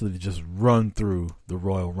Lashley to just run through the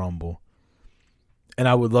Royal Rumble. And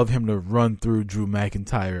I would love him to run through Drew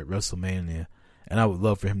McIntyre at WrestleMania. And I would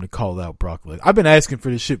love for him to call out Brock Lesnar. I've been asking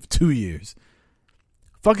for this shit for 2 years.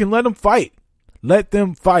 Fucking let them fight. Let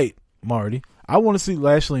them fight, Marty. I want to see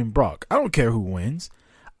Lashley and Brock. I don't care who wins.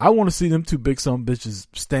 I want to see them 2 big son bitches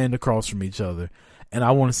stand across from each other. And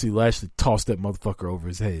I want to see Lashley toss that motherfucker over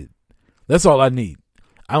his head. That's all I need.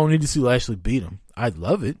 I don't need to see Lashley beat him. I'd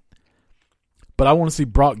love it. But I want to see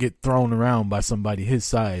Brock get thrown around by somebody his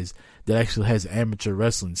size that actually has amateur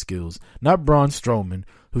wrestling skills. Not Braun Strowman,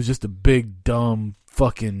 who's just a big, dumb,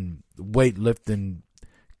 fucking weightlifting,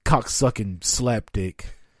 cocksucking slapdick.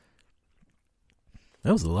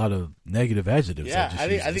 That was a lot of negative adjectives. Yeah, I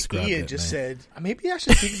think Ian just said, maybe I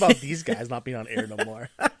should think about these guys not being on air no more.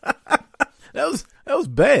 That was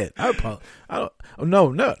bad.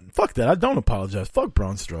 No, fuck that. I don't apologize. Fuck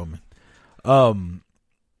Braun Strowman.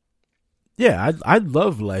 Yeah, I'd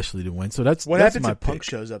love Lashley to win. So that's happens my if Punk pick.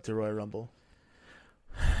 shows up to Royal Rumble?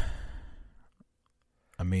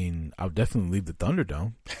 I mean, I'll definitely leave the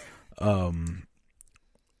Thunderdome.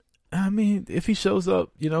 I mean, if he shows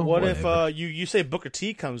up, What whatever. if you say Booker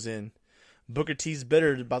T comes in? Booker T's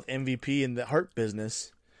bitter about the MVP and the Hurt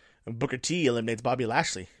business, and Booker T eliminates Bobby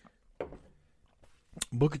Lashley.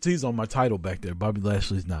 Booker T's on my title back there. Bobby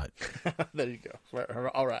Lashley's not. There you go.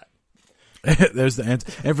 All right. There's the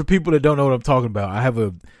answer. And for people that don't know what I'm talking about, I have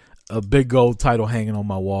a big gold title hanging on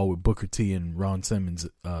my wall with Booker T and Ron Simmons'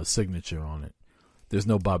 signature on it. There's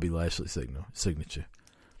no Bobby Lashley signature.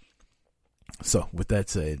 So, with that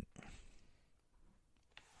said,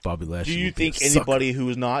 Bobby Lashley. Do you think anybody who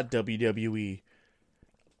is not WWE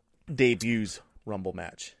debuts Rumble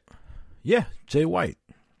match? Yeah, Jay White.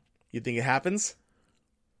 You think it happens?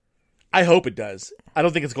 I hope it does. I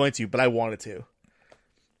don't think it's going to, but I want it to.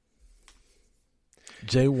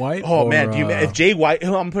 Jay White? Oh, man. If Jay White...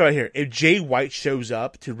 I'm going to put it right here. If Jay White shows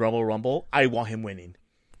up to Rumble, I want him winning.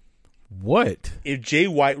 What? If Jay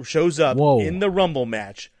White shows up in the Rumble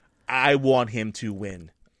match, I want him to win.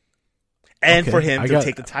 And for him to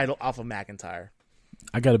take the title off of McIntyre.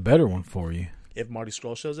 I got a better one for you. If Marty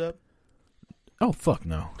Scurll shows up? Oh, fuck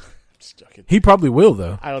no. Just joking. He probably will,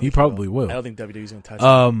 though. He probably will. I don't think WWE's going to touch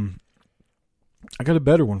him. I got a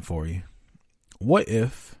better one for you. What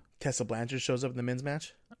if Tessa Blanchard shows up in the men's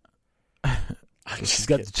match? She's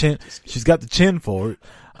got the chin. She's got the chin for it.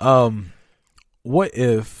 What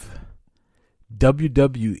if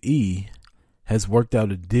WWE has worked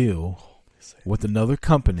out a deal with another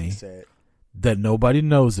company that nobody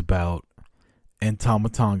knows about, and Tama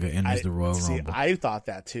Tonga enters the Royal Rumble? I thought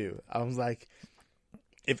that too. I was like,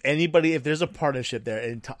 if there's a partnership there,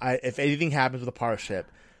 and if anything happens with a partnership,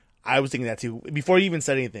 I was thinking that too. Before you even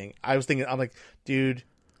said anything, I'm like, dude,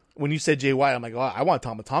 when you said Jay White, I'm like, oh, I want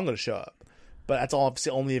Tama Tonga to show up. But that's all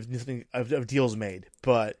obviously only if nothing of deals made.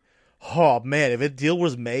 But Oh man, if a deal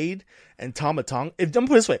was made and Tama Tonga, if I'm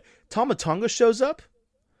put it this way, Tama Tonga shows up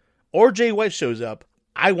or Jay White shows up,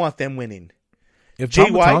 I want them winning. If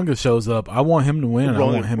Tama Tonga shows up, I want him to win. And I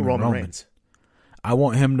want him and Roman. Reigns. I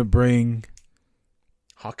want him to bring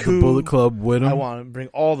Haku, the Bullet Club with him. I want to bring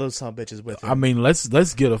all those son of bitches with him. I mean, let's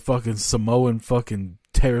get a fucking Samoan fucking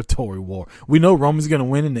territory war. We know Roman's gonna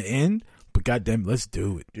win in the end, but goddamn, let's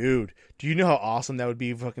do it, dude. Do you know how awesome that would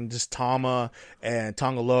be? Fucking just Tama and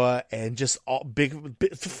Tongaloa and just all big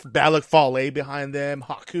Balak Fale behind them.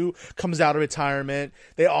 Haku comes out of retirement.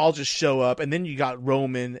 They all just show up, and then you got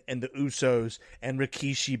Roman and the Usos and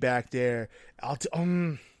Rikishi back there.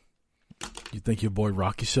 You think your boy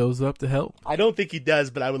Rocky shows up to help? I don't think he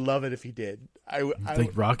does, but I would love it if he did. You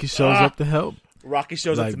think Rocky shows up to help? Rocky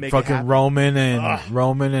shows up to make fucking it happen.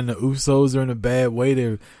 Roman and the Usos are in a bad way.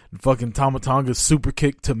 They fucking Tama Tonga super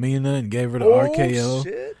kicked Tamina and gave her the RKO.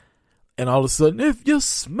 Shit. And all of a sudden, if you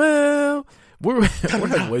smell, we're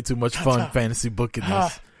having way too much fun fantasy booking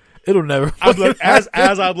this. It'll never. As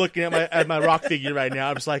I'm looking at my Rock figure right now,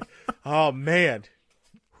 I'm just like, oh man,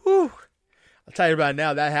 whew. I'll tell you right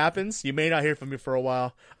now, that happens. You may not hear from me for a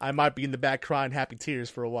while. I might be in the back crying happy tears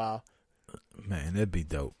for a while. Man, that'd be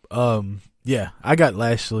dope. Yeah, I got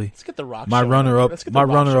Lashley. Let's get the Rock. My runner up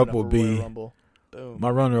will be Rumble. Boom. My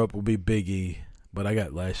runner up will be Big E, but I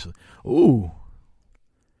got Lashley. Ooh,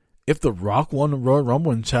 if the Rock won the Royal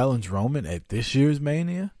Rumble and challenged Roman at this year's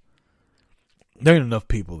Mania, there ain't enough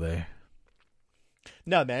people there.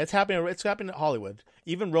 No, man, it's happening. It's happening at Hollywood.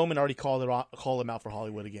 Even Roman already called him out for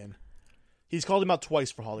Hollywood again. He's called him out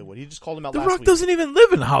twice for Hollywood. He just called him out last week. The Rock doesn't even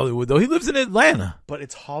live in Hollywood, though. He lives in Atlanta. But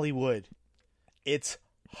it's Hollywood. It's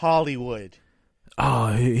Hollywood.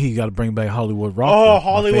 Oh, he got to bring back Hollywood Rock. Oh,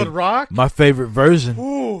 Hollywood Rock? My favorite version.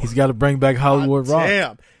 Ooh. He's got to bring back Hollywood Rock.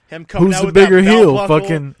 Damn. Him coming Who's out the with bigger that heel? belt buckle.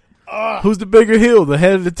 Fucking. Who's the bigger heel? The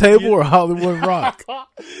head of the table or Hollywood Rock?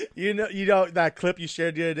 You know that clip you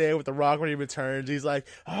shared the other day with the Rock when he returns. He's like,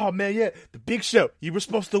 "Oh man, yeah, the Big Show. You were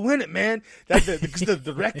supposed to win it, man. That's the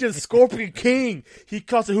director, Scorpion King. He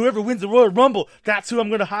calls it whoever wins the Royal Rumble. That's who I'm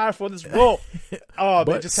going to hire for this role." Oh,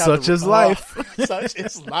 but man, just such is life. Such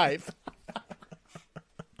is life.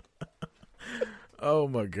 Oh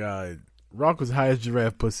my God. Rock was high as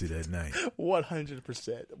giraffe pussy that night.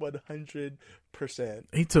 100%. 100%.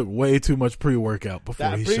 He took way too much pre-workout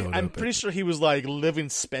before he showed up. I'm pretty sure he was like living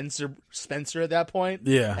Spencer at that point.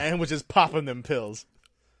 Yeah. And was just popping them pills.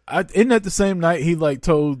 Isn't that the same night he like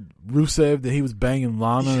told Rusev that he was banging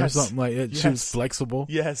Lana or something like that? Yes. She was flexible.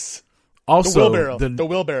 Yes. Also, the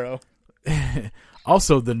wheelbarrow.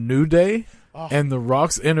 Also, the New Day and the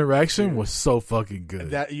Rock's interaction was so fucking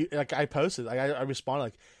good. I posted. I responded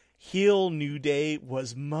like, heel New Day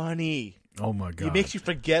was money. Oh my God. It makes you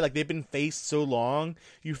forget, like they've been faced so long,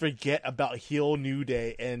 you forget about heel New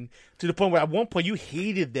Day, and to the point where at one point you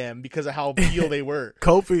hated them because of how heel they were.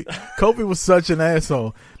 Kofi was such an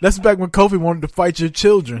asshole. That's back when Kofi wanted to fight your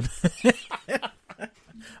children.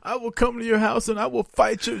 I will come to your house and I will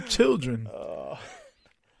fight your children.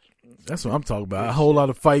 That's what I'm talking about. A whole lot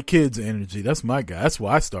of fight kids energy. That's my guy. That's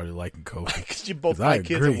why I started liking Kofi. Because you both fight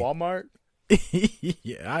kids at Walmart?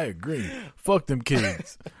 Yeah, I agree. Fuck them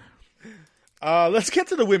kids. Let's get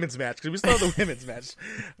to the women's match because we still have the women's match.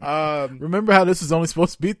 Remember how this was only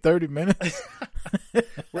supposed to be 30 minutes?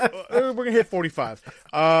 we're gonna hit 45.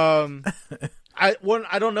 I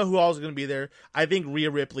don't know who all is gonna be there. I think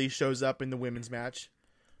Rhea Ripley shows up in the women's match.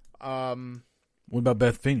 What about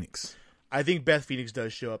Beth Phoenix? I think Beth Phoenix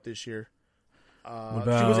does show up this year. What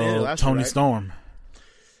about Toni Storm?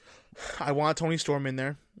 I want Toni Storm in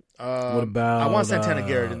there. What about? I want Santana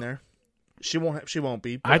Garrett in there. She won't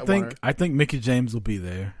be. I think Mickie James will be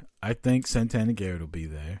there. I think Santana Garrett will be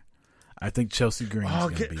there. I think Chelsea Green's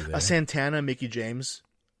going to be there. A Santana Mickie James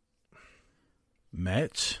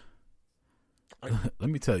match. Let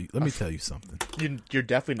me tell you something. You're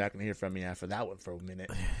definitely not going to hear from me after that one for a minute.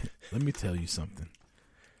 Let me tell you something.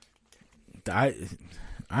 I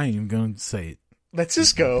ain't even going to say it. Let's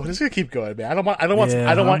just go. Let's just keep going, man. I don't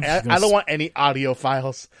want any audio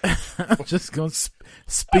files. I'm just gonna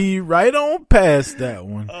speed right on past that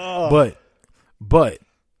one. But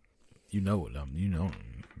you know what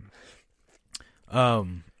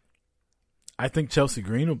I think Chelsea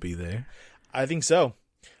Green will be there. I think so.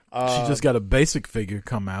 She just got a basic figure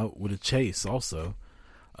come out with a chase. Also,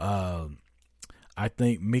 I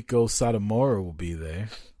think Miko Satomura will be there.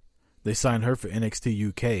 They signed her for NXT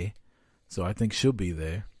UK. So I think she'll be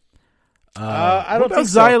there. I don't think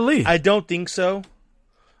Xia so. Li? I don't think so.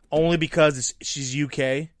 Only because she's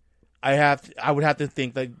UK. I would have to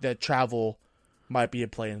think that travel might be a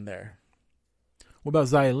play in there. What about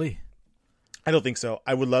Xia Li? I don't think so.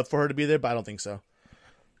 I would love for her to be there, but I don't think so.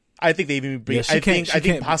 I think they even bring. Yeah, I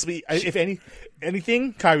think possibly, if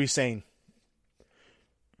anything, Kairi Sane.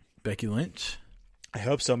 Becky Lynch. I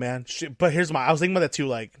hope so, man. But I was thinking about that too.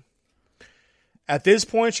 Like, at this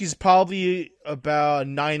point, she's probably about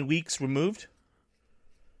 9 weeks removed.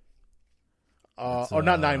 Or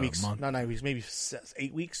not 9 weeks. Not 9 weeks. Maybe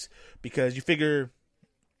 8 weeks. Because you figure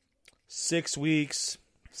 6 weeks,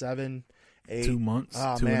 7, 8. 2 months.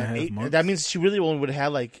 Oh, 2.5 man. months. That means she really only would have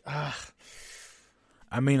had like.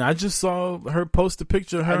 I mean, I just saw her post a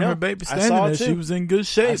picture of her and her baby standing there. Too. She was in good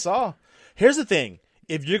shape. I saw. Here's the thing.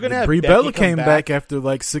 If you're going to have Brie Becky Bella came back after after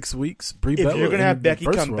like 6 weeks. If you're going to have Becky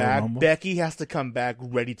come back, Becky has to come back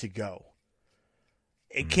ready to go.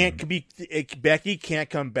 It can't be. Becky can't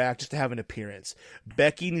come back just to have an appearance.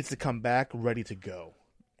 Becky needs to come back ready to go.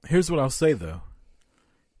 Here's what I'll say though.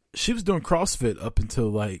 She was doing CrossFit up until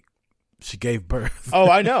like she gave birth. Oh,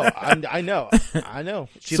 I know. I know.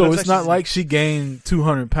 So it's not like she gained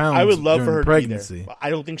 200 pounds. I would love for her pregnancy. to be there. I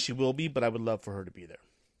don't think she will be, but I would love for her to be there.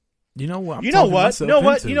 You know what? You know what?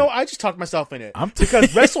 I just talked myself in it. Because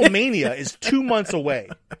WrestleMania is 2 months away.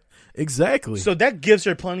 Exactly. So that gives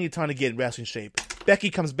her plenty of time to get in wrestling shape. Becky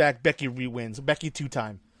comes back. Becky re-wins. Becky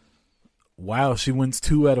 2-time. Wow, she wins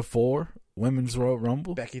 2 out of 4 Women's Royal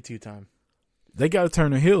Rumble. Becky 2-time. They got to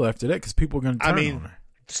turn her heel after that because people are going to turn on her.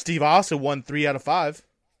 Steve Austin won 3 out of 5.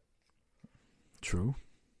 True.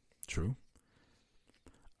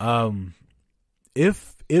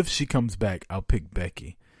 If she comes back, I'll pick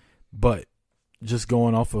Becky. But just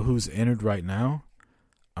going off of who's entered right now,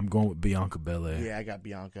 I'm going with Bianca Belair. Yeah, I got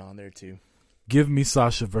Bianca on there too. Give me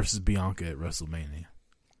Sasha versus Bianca at WrestleMania.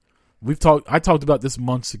 I talked about this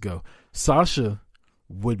months ago. Sasha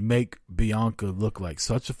would make Bianca look like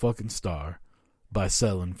such a fucking star by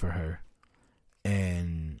selling for her.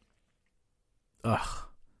 And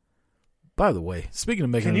by the way, speaking of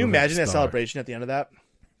making, can you imagine that celebration at the end of that?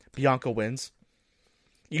 Bianca wins.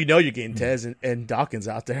 You know you're getting Tez and Dawkins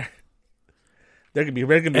out there. They're gonna be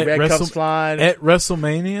red cups flying at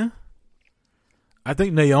WrestleMania. I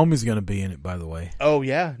think Naomi's gonna be in it. By the way. Oh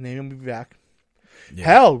yeah, Naomi will be back. Yeah.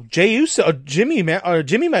 Hell, Jey Uso, Jimmy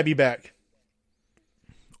might be back.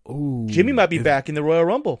 Ooh, Jimmy might be back in the Royal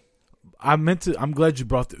Rumble. I'm glad you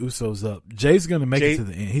brought the Usos up. Jay's gonna make it to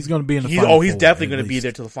the end. He's gonna be in the final four. He's definitely gonna be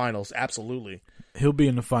there to the finals. Absolutely. He'll be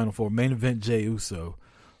in the final four. Main event Jey Uso.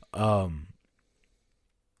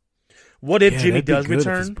 What if Jimmy does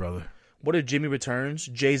return? Brother. What if Jimmy returns?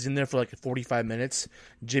 Jay's in there for like 45 minutes.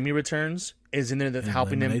 Jimmy returns, is in there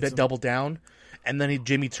helping him double down, and then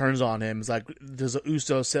Jimmy turns on him. It's like there's a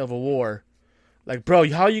Uso Civil War. Like, bro,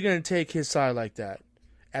 how are you gonna take his side like that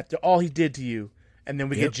after all he did to you? And then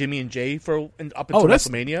we get Jimmy and Jay up until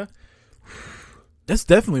WrestleMania. That's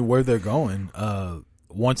definitely where they're going.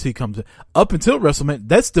 Once he comes in. Up until WrestleMania,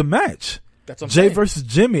 that's the match. That's what I'm Jay saying. versus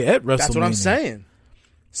Jimmy at WrestleMania. That's what I'm saying.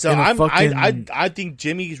 So I think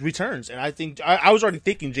Jimmy returns, and I think I was already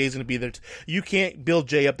thinking Jay's going to be there. You can't build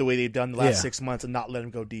Jay up the way they've done the last 6 months and not let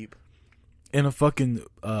him go deep. In a fucking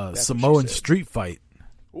Samoan street fight.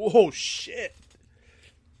 Oh shit!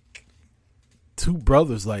 2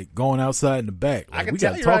 brothers like going outside in the back. Like, I can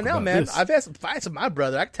tell you right now, man. I've had some fights with my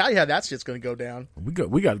brother. I can tell you how that shit's going to go down. We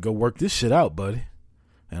got to go work this shit out, buddy.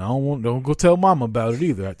 And don't go tell mama about it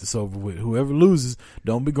either after it's over with. Whoever loses,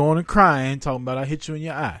 don't be going and crying, talking about I hit you in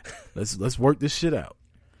your eye. Let's work this shit out.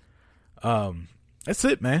 That's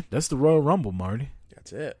it, man. That's the Royal Rumble, Marty.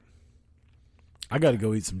 That's it. I got to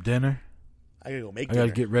go eat some dinner. I got to go make dinner. I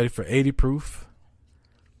got to get ready for 80 proof.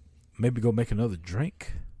 Maybe go make another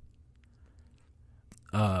drink.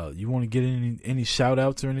 You want to get any shout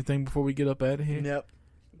outs or anything before we get up out of here? Nope.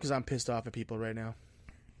 Because I'm pissed off at people right now.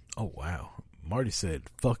 Oh, wow. Marty said,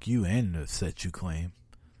 fuck you and the set you claim.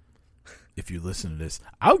 If you listen to this,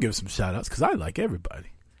 I'll give some shout outs because I like everybody.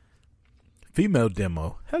 Female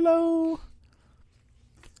demo. Hello.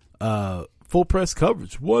 Full press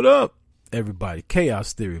coverage. What up, everybody?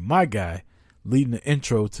 Chaos Theory, my guy, leading the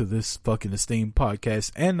intro to this fucking esteemed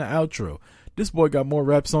podcast and the outro. This boy got more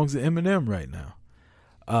rap songs than Eminem right now.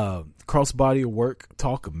 Crossbody of Work,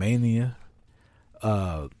 Talk of Mania.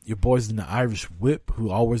 Your boys in the Irish Whip,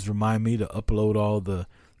 who always remind me to upload all the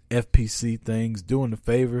FPC things, doing a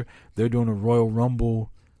favor. They're doing a Royal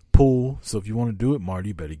Rumble pool, so if you want to do it, Marty,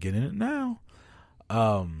 you better get in it now.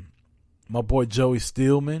 My boy Joey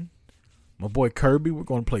Steelman, my boy Kirby, we're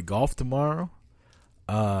going to play golf tomorrow.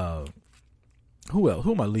 Who else?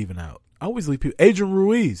 Who am I leaving out? I always leave people. Adrian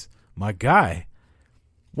Ruiz, my guy.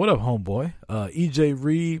 What up, homeboy? EJ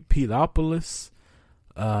Reed, Peteopolis,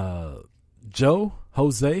 Joe,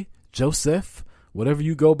 Jose, Joseph, Whatever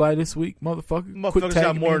you go by this week, motherfucker. Quit Motherfucker's tagging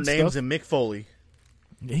got me more and names stuff. than Mick Foley.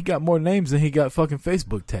 He got more names than he got fucking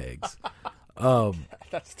Facebook tags.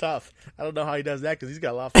 That's tough. I don't know how he does that because he's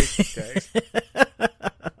got a lot of Facebook tags.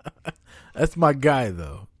 That's my guy,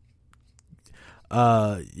 though.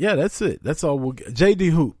 Yeah, that's it. That's all we'll get.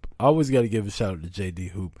 JD Hoop. I always got to give a shout out to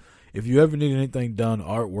JD Hoop. If you ever need anything done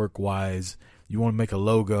artwork-wise, you want to make a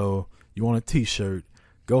logo, you want a t-shirt,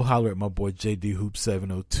 go holler at my boy JD Hoop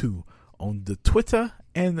 702 on the Twitter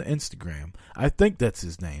and the Instagram. I think that's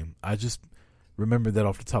his name. I just remember that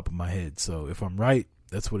off the top of my head. So if I'm right,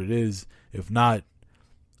 that's what it is. If not,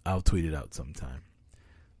 I'll tweet it out sometime.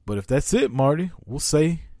 But if that's it, Marty, we'll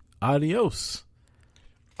say adios.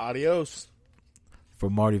 Adios. For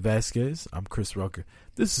Marty Vasquez, I'm Chris Rucker.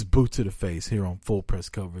 This is Boot to the Face here on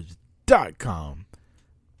FullPressCoverage.com.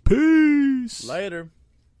 Peace. Later.